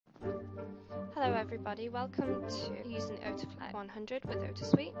Hello everybody, welcome to using Otoflex 100 with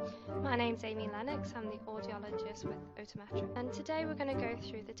Otosuite. My name's Amy Lennox, I'm the audiologist with Otometric, and today we're going to go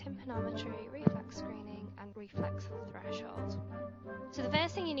through the tympanometry, reflex screening and reflex threshold. So the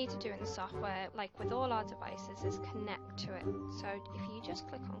first thing you need to do in the software, like with all our devices, is connect to it. So if you just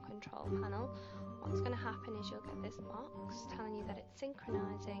click on Control Panel, what's going to happen is you'll get this box telling you that it's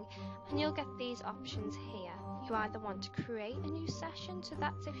synchronizing, and you'll get these options here. You either want to create a new session, so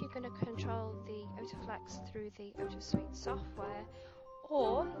that's if you're going to control the Otoflex through the Otosuite software,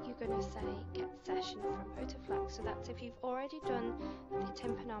 or you're going to say get session from Otoflex, so that's if you've already done the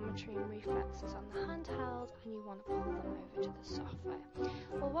tympanometry and reflexes on the handheld and you want to pull them over to the software.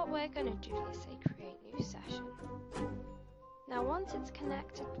 Well, what we're going to do is say create new session. Now once it's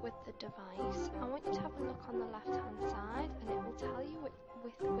connected with the device, I want you to have a look on the left hand side and it will tell you with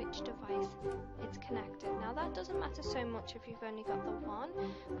which device it's connected. Now that doesn't matter so much if you've only got the one,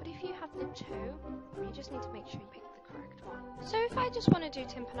 but if you have the two, you just need to make sure you pick the correct one. So if I just want to do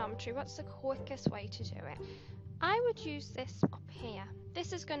tympanometry, what's the quickest way to do it? I would use this up here.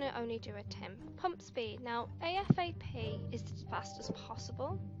 This is going to only do a Tymp. Pump speed. Now AFAP is as fast as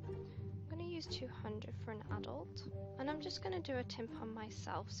possible. I'm going to use 200 for an adult, and I'm just going to do a Tymp on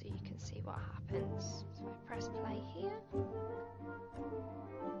myself so you can see what happens. So I press play here.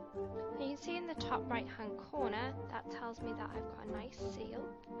 And you can see in the top right hand corner that tells me that I've got a nice seal,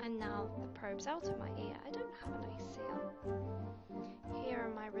 and now the probe's out of my ear. I don't have a nice seal. Here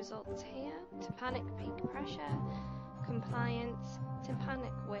are my results here: tympanic peak pressure, compliance,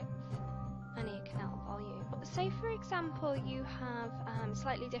 tympanic width, and ear canal volume. Say for example you have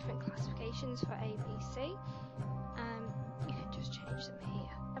slightly different classifications for A, B, C, you can just change them here.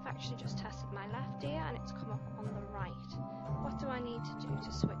 I've actually just tested my left ear and it's come up on the right. What do I need to do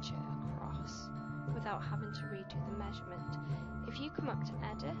to switch it across without having to redo the measurement? If you come up to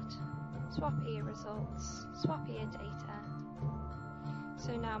edit, swap ear results, swap ear data.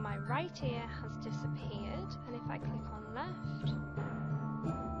 So now my right ear has disappeared, and if I click on left,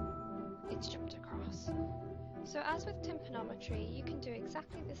 it's jumped across. So as with tympanometry, you can do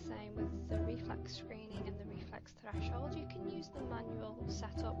exactly the same with the reflex screening and the reflex threshold. You can use the manual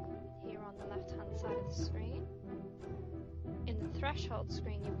setup here on the left hand side of the screen. In the threshold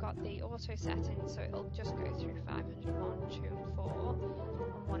screen you've got the auto settings, so it'll just go through 501, 2 and 4 on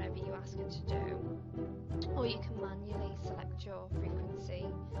whatever you ask it to do. Or you can manually select your frequency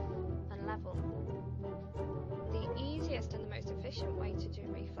and level. The easiest and the most efficient way to do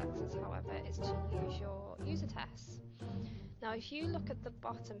reflexes, however, is to use your user tests. Now if you look at the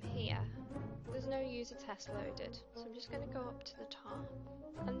bottom here, there's no user test loaded, so I'm just going to go up to the top,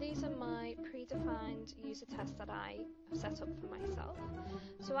 and these are my predefined user tests that I have set up for myself.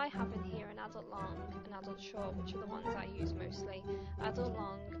 So I have in here an adult long, an adult short, which are the ones I use mostly. Adult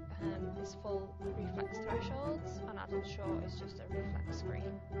long is full reflex thresholds, and adult short is just a reflex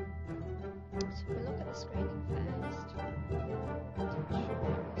screen. So if we look at the screening first,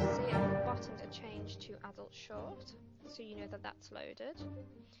 you'll see at the bottom to change to adult short, so you know that that's loaded.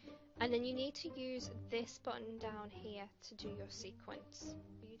 And then you need to use this button down here to do your sequence.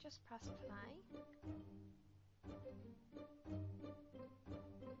 You just press play.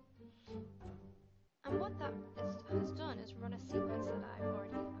 And what that has done is run a sequence that I've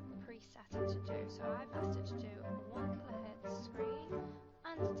already preset it to do. So I've asked it to do a 1 kHz screen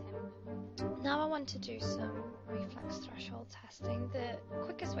and a Tymp. Now I want to do some reflex threshold testing. The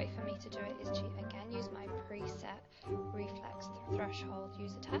quickest way for me to do it is to again use my preset reflex threshold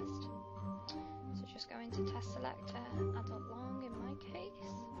user test. So just go into test selector, adult long in my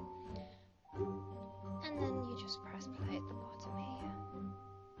case, and then you just press play at the bottom here.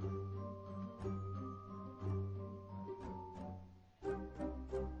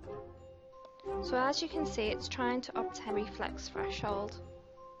 So as you can see, it's trying to obtain reflex threshold.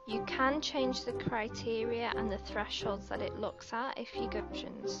 You can change the criteria and the thresholds that it looks at if you go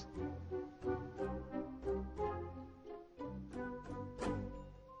options.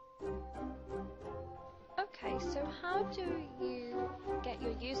 Okay, so how do you get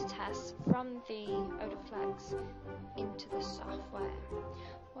your user tests from the Otoflex into the software?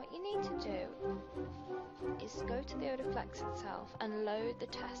 What you need to do is go to the Otoflex itself and load the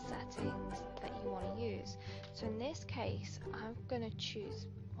test settings that you want to use. So in this case, I'm going to choose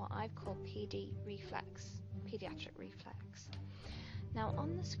what I've called PD reflex, pediatric reflex. Now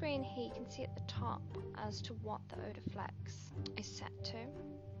on the screen here you can see at the top as to what the Otoflex is set to.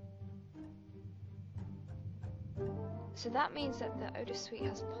 So that means that the Otosuite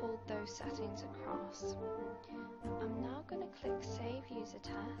has pulled those settings across. I'm now going to click Save User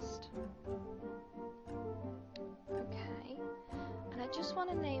Test. Okay, and I just want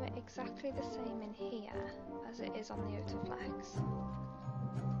to name it exactly the same in here as it is on the Otoflex.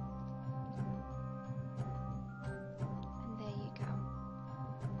 And there you go.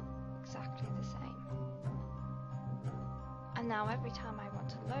 Exactly the same. And now every time I want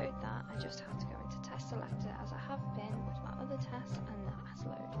to load that, I just have to go into test selector as I have been with my other test, and that has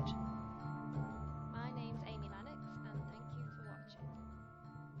loaded.